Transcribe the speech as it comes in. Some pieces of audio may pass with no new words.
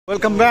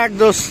Welcome back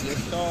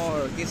दोस्त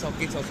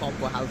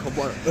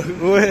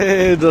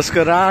ओए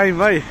दोस्तको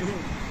rhyme है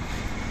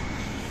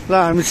ल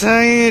हामी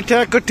चाहिँ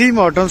ट्यागको टिम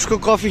हटन्सको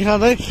कफी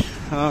खाँदै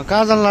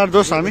कहाँ जानु लाग्यो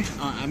दोस्त हामी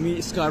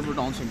स्कारबाट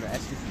आउँछौँ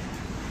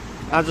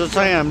आज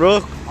चाहिँ हाम्रो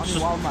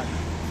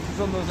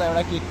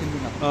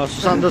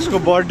सुशान्तसको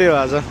बर्थडे हो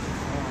आज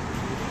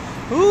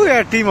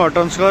यहाँ टिम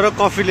हटन्स गएर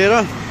कफी लिएर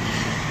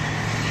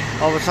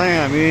अब चाहिँ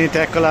हामी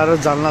ट्यागको लाएर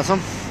जान लाग्छौँ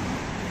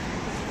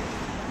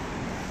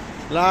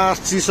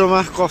लास्ट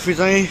चिसोमा कफी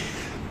चाहिँ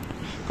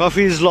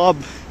कफी इज लभ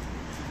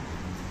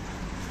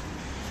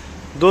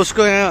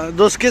दोस्तको यहाँ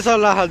दोस्त के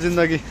चल रहा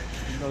जिन्दगी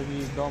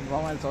एकदम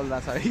रमाइलो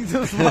चलिरहेको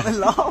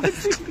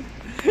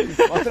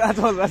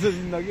छ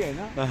जिन्दगी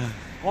होइन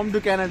कम टु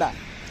क्यानाडा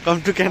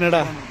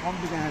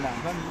हुन्छ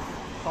नि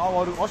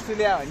सबहरू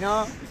अस्ट्रेलिया होइन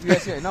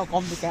युएसए होइन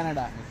कम टु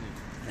क्यानाडा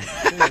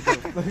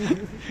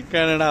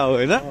क्यानाडा हो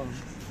होइन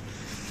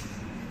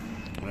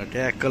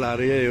ट्यागको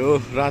लाएर यही हो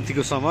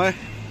रातिको समय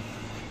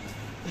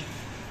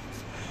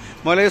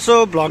मैले यसो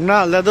भ्लग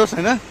नहाल्दा दोस्त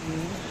होइन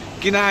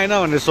किन आएन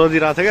भनेर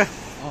सोधिरहेको थिएँ क्या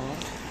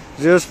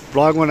जेस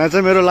भ्लग भनेर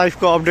चाहिँ मेरो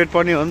लाइफको अपडेट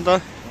पनि हो नि त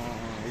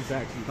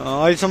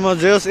अहिलेसम्म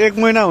जेस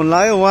 1 महिना हुन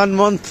लाग्यो 1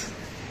 मन्थ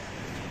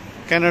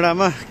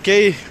क्यानाडामा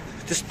केही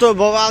त्यस्तो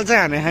बवाल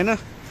चाहिँ हाने छैन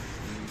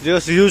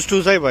जेस युज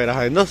टु चाहिँ भइरहेको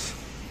होइन दोस्त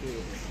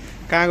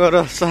कहाँ गएर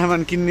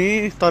सामान किन्ने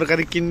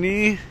तरकारी किन्ने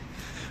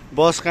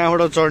बस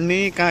कहाँबाट चढ्ने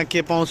कहाँ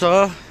के पाउँछ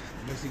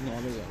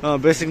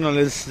बेसिक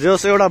नलेज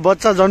जेस एउटा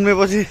बच्चा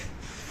जन्मेपछि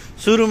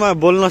सुरुमा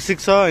बोल्न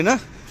सिक्छ होइन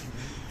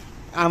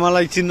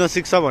आमालाई चिन्न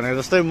सिक्छ भने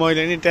जस्तै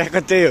मैले नि ट्याक्क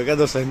त्यही हो क्या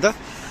दोस्त होइन त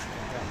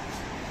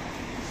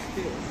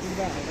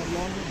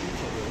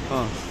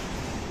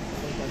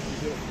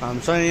हामी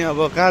चाहिँ अब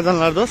कहाँ जानु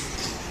लाग्यो दोस्त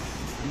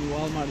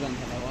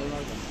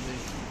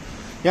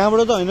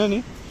यहाँबाट त होइन नि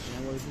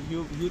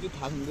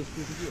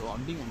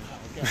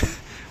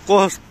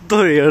कस्तो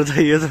हेर्दा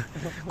यो त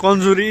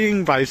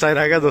कन्जुरिङ भाइस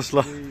आइरहेको क्या दोस्त ल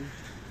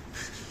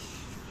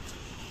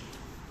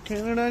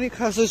क्यानाडा नि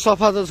खासै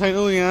सफा त छैन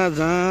यहाँ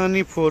जहाँ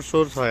नि फोहोर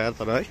सोहोर छ यहाँ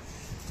तर है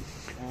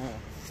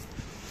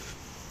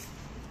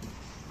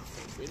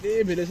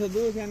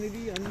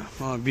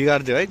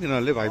बिगारिदियो है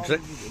तिनीहरूले भाइब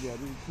चाहिँ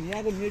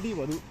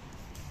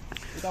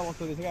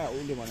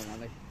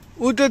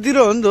उतातिर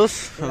हो नि दोस्त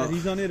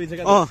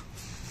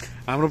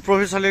हाम्रो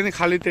प्रोफेसरले नि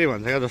खालि त्यही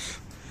भन्छ क्या दोस्त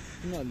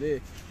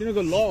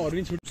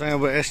चाहिँ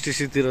अब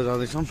एसटिसीतिर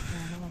जाँदैछौँ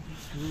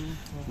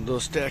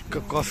दोस्त ट्यागको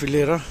कफी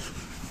लिएर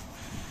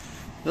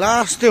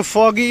लास्ट त्यो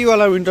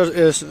फगीवाला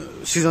विन्टर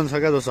सिजन छ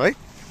क्या दोस्त है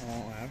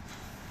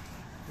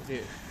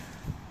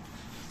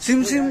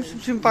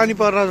सिम पानी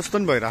पर्ला जस्तो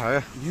नि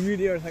भइरहेको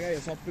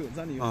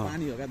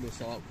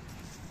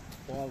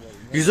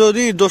हिजो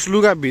नि दोस्त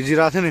लुगा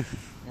भिजिरहेको थियो नि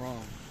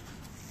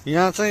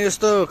यहाँ चाहिँ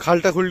यस्तो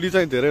खाल्टा खुल्टी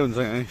चाहिँ धेरै हुन्छ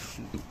यहाँ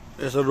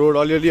यसो रोड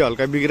अलिअलि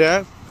हल्का बिग्रियो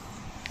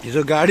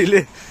हिजो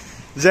गाडीले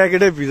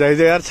ज्याकेटै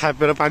भिजाइदियो यार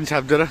छापेर पानी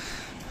छापिदिएर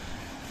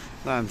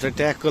हामी चाहिँ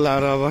ट्यागको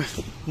लाएर अब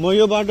म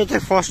यो बाटो चाहिँ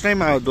फर्स्ट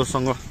टाइम आयो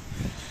दोस्तसँग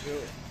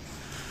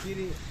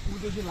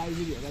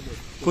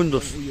कुन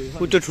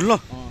दोस्त ऊ त्यो ठुलो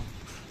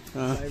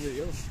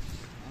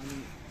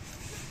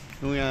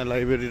यहाँ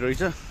लाइब्रेरी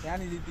रहेछ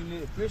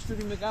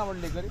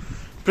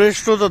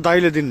प्रेस्टो त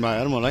दाइले दिनुभयो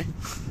यार मलाई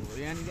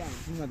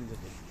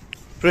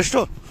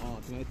प्रेस्टो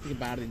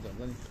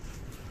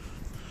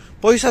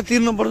पैसा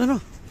तिर्नु पर्दैन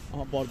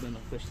पर्दैन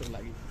प्रेस्टोको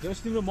लागि जस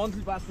तिम्रो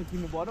मन्थली पासमा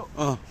किन्नु पर्यो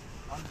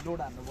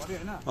लोड हान्नु पर्यो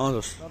होइन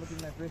तर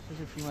तिमीलाई प्रेस्टो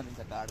चाहिँ फ्रीमा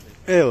दिन्छ कार्ड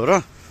ए हो र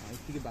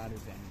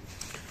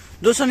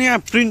दोस्त यहाँ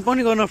प्रिन्ट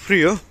पनि गर्न फ्री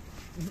हो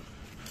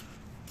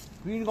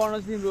प्रिन्ट गर्न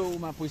चाहिँ तिम्रो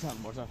उमा पैसा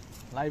हाल्नुपर्छ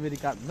लाइब्रेरी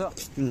कार्ड हुन्छ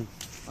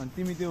अनि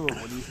तिमी त्यो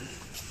भोलि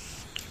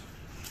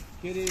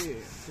के अरे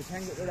त्यो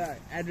ठ्याङ्को एउटा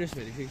एड्रेस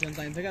भेरिफिकेसन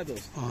चाहिन्छ क्या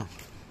दोस्त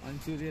अनि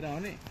त्यो लिएर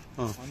आउने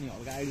अनि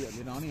हल्का आइडीहरू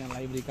लिएर आउने यहाँ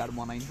लाइब्रेरी कार्ड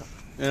बनाइन्छ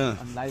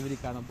अनि लाइब्रेरी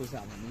कार्डमा पैसा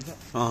हाल्नु दिन्छ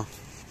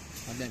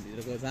अनि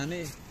त्यहाँभित्रको जाने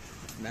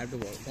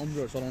ल्यापटपहरू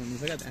कम्प्युटर चलाउनु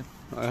दिन्छ क्या त्यहाँ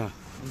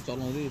अनि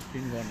चलाउँदै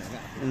प्रिन्ट गर्ने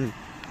क्या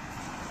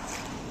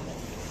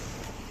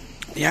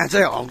यहाँ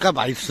चाहिँ हल्का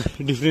भाइब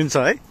डिफ्रेन्ट छ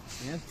है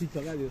यहाँ ठिक छ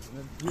क्या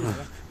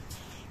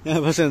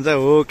यहाँ बस्यो भने चाहिँ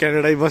हो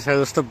क्यानाडै बसेर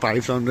जस्तो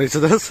भाइब आउँदो रहेछ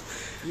दोस्त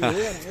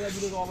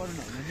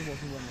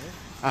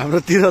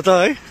हाम्रोतिर त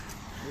है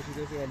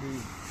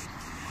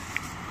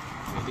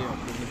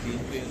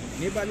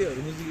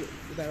नेपालीहरू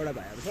उता एउटा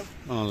भाइहरू छ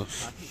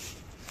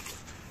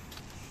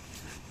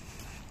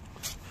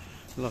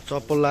ल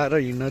चप्पल लाएर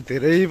हिँड्न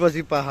धेरै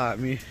पछि पाहा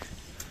हामी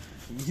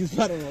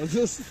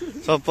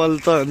चप्पल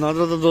त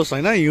नत्र त दोस्त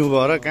होइन हिउँ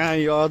भएर कहाँ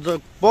यो अझ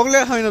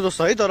पग्लिया छैन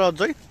दोस्त है तर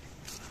अझै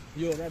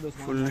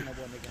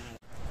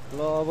ल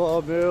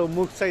अब मेरो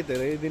मुख चाहिँ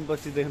धेरै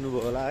दिनपछि देख्नुभयो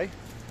होला है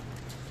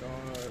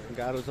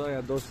गाह्रो छ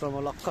यहाँ दोस्रोमा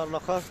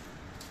लखर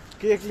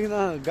केक लिन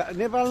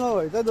नेपालमा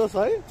भयो त दोस्त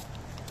है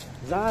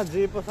जहाँ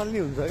जे पसल नि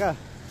हुन्छ क्या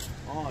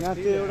यहाँ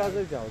त्यो एउटा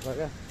चाहिँ झ्याउँछ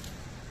क्या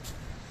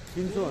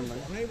किन्छु भन्दा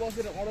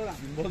बसेर अर्डर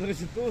हाल्नु पर्दो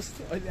रहेछ दोस्त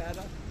अहिले आएर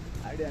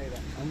आइडिया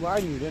हाम्रो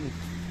आइ हिँड्यो नि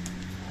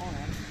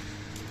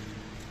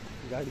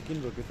गाडी किन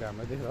रोक्यो त्यो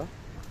हामीलाई देखेर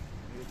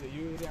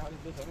यो एरिया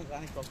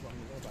जाने क्रस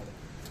गर्नु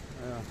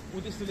ऊ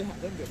त्यस्तो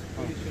देखाएको नि त्यो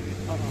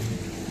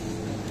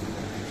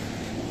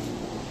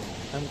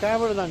हामी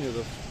कहाँबाट जाने हो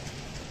दोस्त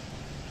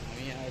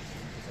हामी यहाँ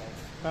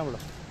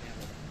कहाँबाट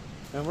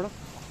यहाँबाट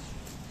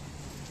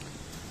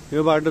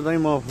यो बाटो चाहिँ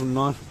म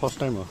फर्स्ट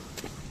टाइम हो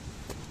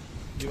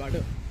यो बाटो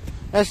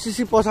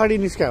एसटिसी पछाडि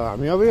निस्क्यो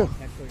हामी अब यो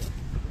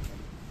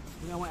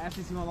यहाँ म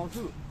एसटिसीमा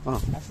लाउँछु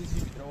एसटिसी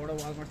भित्रबाट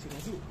वालमार्ट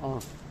सिकाउँछु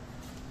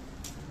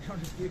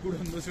के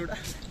कुराउनु बस्छु एउटा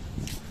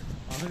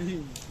अनि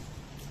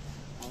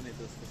आउने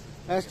दोस्त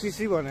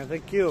एसटिसी भने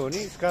चाहिँ के हो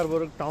नि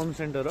स्कार्बोरो टाउन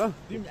सेन्टर हो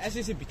तिमी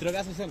एसटिसी भित्र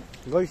गएको छैन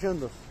गइसक्यो नि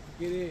त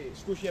के अरे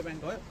स्कोसिया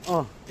ब्याङ्क हो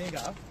त्यही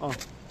गएको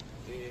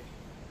ए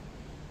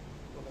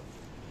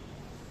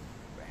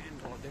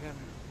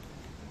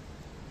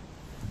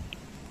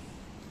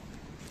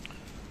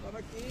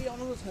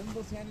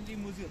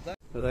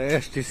र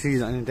एसटिसी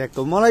जाने ट्याक्क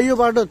मलाई यो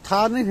बाटो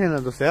थाहा नै थिएन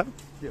दोस्त यार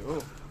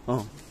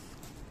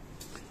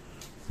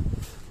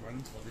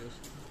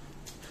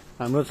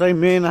हाम्रो चाहिँ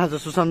मेन आज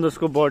सुशान्त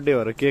दोषको बर्थडे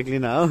भएर केक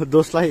लिन हो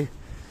दोस्तलाई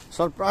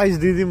सरप्राइज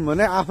दिदिउँ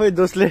भने आफै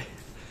दोस्तले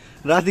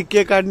राति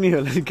केक काट्ने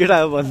होला नि केटा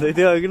भन्दै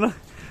थियो किन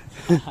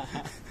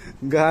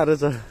गाह्रो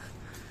छ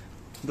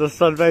दोस्त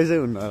सरप्राइजै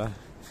हुन्न होला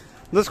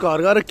दोस्त घर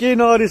गएर केही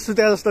नगरिस्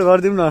त्यहाँ जस्तो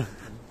गरिदिउँ न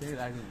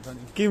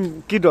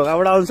कि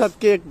ढोकाबाट आउँछ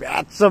केक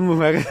भ्याच्छ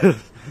मुखमा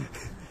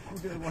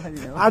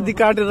आधी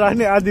काटेर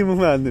राख्ने आधी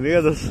मुखमा हालिदिने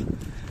क्या दोस्त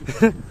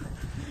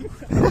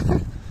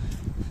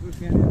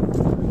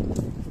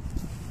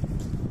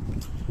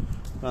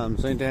हामी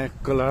चाहिँ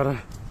ट्याक्क लगाएर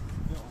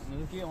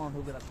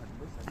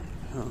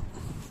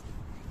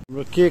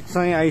हाम्रो केक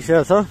चाहिँ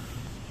आइसकेको छ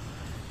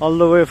all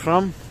the way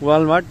from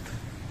Walmart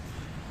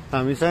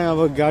हामी चाहिँ अब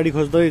गाडी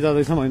खोज्दै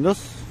जाँदैछौँ होइन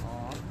दोस्त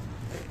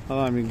अब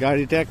हामी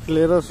गाडी ट्याक्क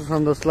लिएर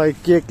सुशान्त दोस्तलाई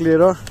केक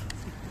लिएर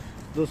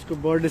दोस्तको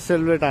बर्थडे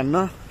सेलिब्रेट हान्न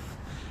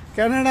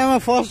क्यानाडामा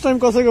फर्स्ट टाइम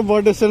कसैको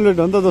बर्थडे सेलिब्रेट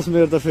हो नि त दोस्त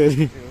मेरो त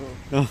फेरि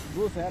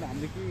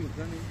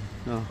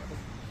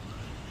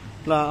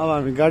ल अब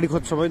हामी गाडी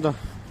खोज्छौँ है त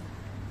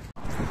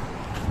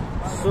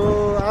सो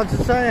आज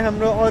चाहिँ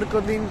हाम्रो अर्को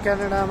दिन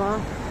क्यानाडामा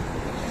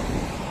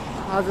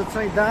आज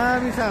चाहिँ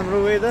दामी छ हाम्रो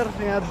वेदर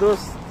यहाँ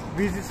दोस्त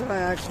बिजी छ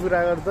यहाँ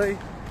कुरा गर्दै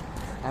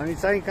हामी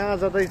चाहिँ कहाँ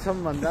जाँदैछौँ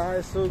भन्दा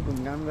यसो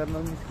घुमघाम गर्न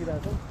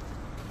निस्किरहेछौँ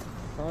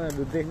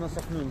तपाईँहरू देख्न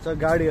सक्नुहुन्छ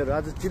गाडीहरू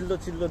आज चिल्लो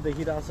चिल्लो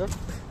देखिरहेछ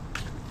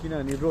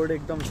किनभने रोड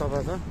एकदम सफा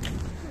छ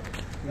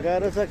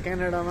गाह्रो छ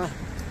क्यानाडामा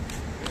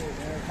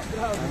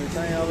हामी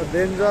चाहिँ अब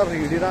डेन्जर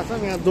हिँडिरहेछौँ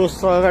यहाँ दोस्त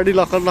छ अगाडि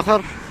लखर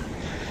लखर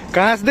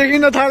घाँस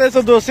देखिन थालेछ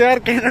दोस्त यार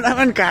क्यानाडामा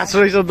पनि घाँस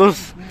रहेछ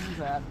दोस्त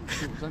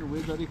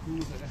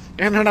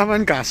क्यानाडामा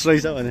पनि घाँस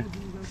रहेछ भने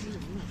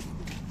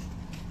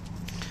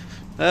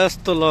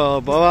यस्तो ल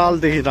बवाल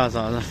देखिरहेछ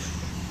आज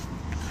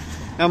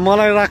यहाँ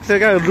मलाई लाग्थ्यो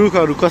क्या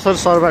रुखहरू कसरी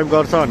सर्भाइभ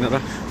गर्छ भनेर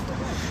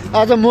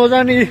आज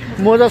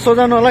मोजा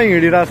सोजा नलाई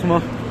हिँडिरहेको छु म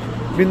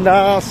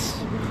बिन्दास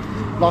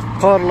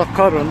लखर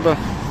लखर हो नि त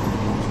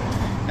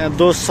यहाँ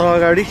दोस्त छ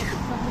अगाडि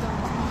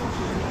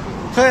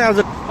खै आज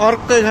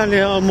अर्कै खाले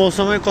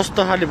मौसमै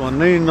कस्तो खाले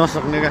भन्नै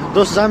नसक्ने क्या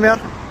दोस्त जाम यार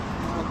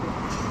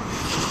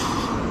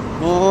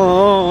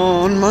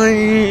मनमै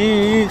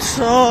छ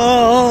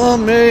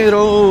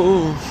मेरो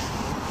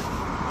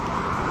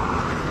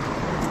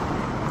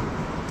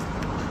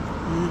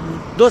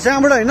दोस्त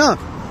यहाँबाट होइन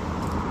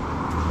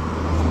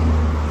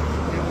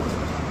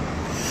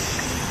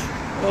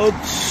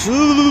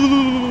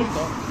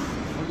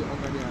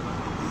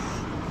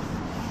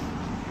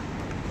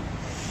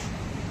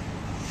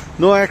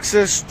no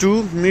access to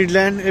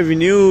Midland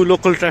avenue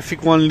local traffic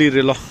only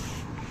रे ल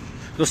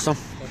दोस्त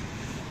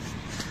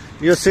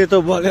यो सेतो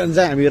बल्यो भने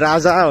चाहिँ हामी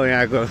राजा हो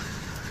यहाँको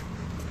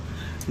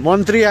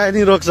मन्त्री आए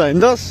नि रोक्छ होइन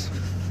दोस्त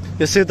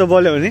यो सेतो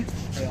बल्यो भने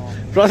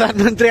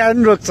प्रधानमन्त्री आए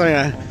नि रोक्छ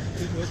यहाँ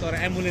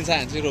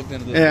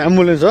ए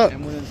एम्बुलेन्स हो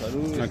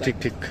ठिक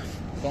ठिक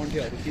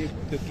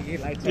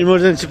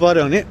इमर्जेन्सी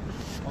पर्यो भने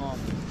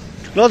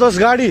ल दोस्त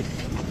गाडी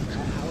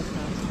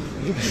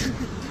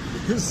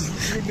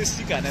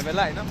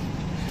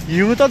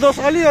हिउँ त दोस्त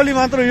अलिअलि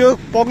मात्र यो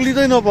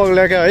पग्लिँदै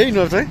नपग्ल्या क्या है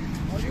यिनीहरू चाहिँ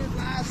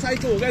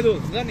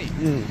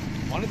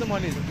भने त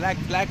मैले ब्ल्याक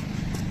ब्ल्याक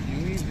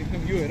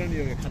एकदम यो हेर नि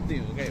यो खाँदै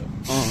हो क्या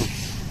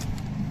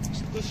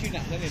यस्तो सिट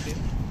हान्छ नि त्यो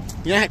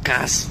यहाँ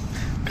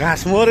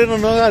घाँस मरेर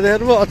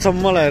नगाएर पो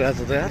अचम्म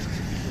लगाइरहेको छ त यार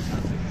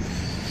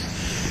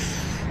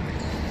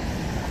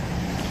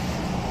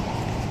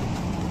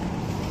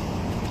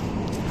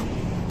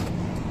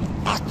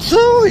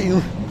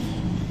हिउँ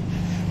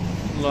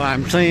ल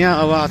हामी चाहिँ यहाँ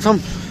अब आछौँ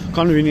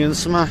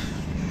कन्भिनियन्समा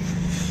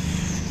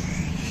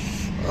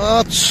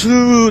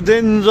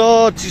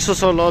डेन्जर चिसो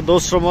छ ल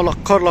दोस्रोमा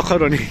लखर लखर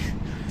हो नि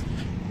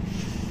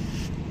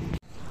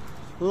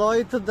ल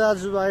है त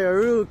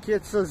दाजुभाइहरू के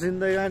छ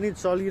जिन्दगानी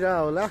चलिरह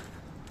होला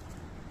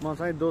म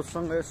चाहिँ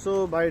दोस्तसँग यसो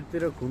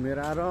बाहिरतिर घुमेर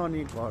आएर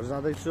अनि घर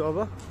जाँदैछु अब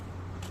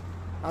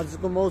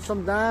आजको मौसम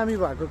दामी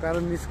भएको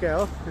कारण निस्क्या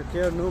हो के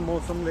गर्नु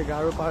मौसमले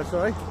गाह्रो पार्छ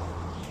है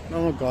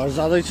म घर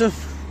जाँदैछु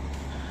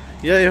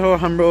यही हो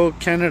हाम्रो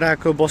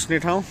क्यानाडाको बस्ने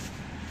ठाउँ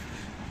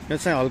यो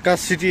चाहिँ हल्का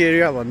सिटी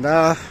एरिया भन्दा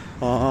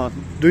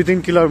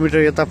 2-3 किलोमिटर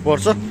यता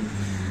पर्छ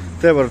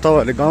त्यही भएर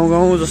तपाईँहरूले गाउँ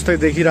गाउँ जस्तै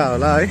देखिरह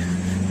होला है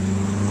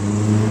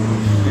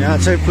यहाँ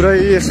चाहिँ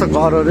पुरै यस्तो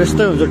घरहरू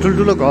यस्तै हुन्छ,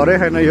 ठुल्ठुलो घरै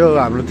छैन यो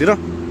हाम्रोतिर,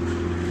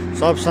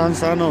 सब सानो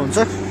सानो हुन्छ।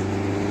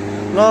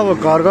 ल अब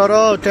घर गएर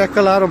ट्याक्क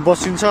लाएर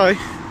बसिन्छ है।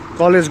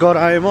 कलेज गएर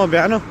आएँ म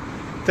बिहान,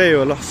 त्यही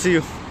हो। ल सी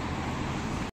यू।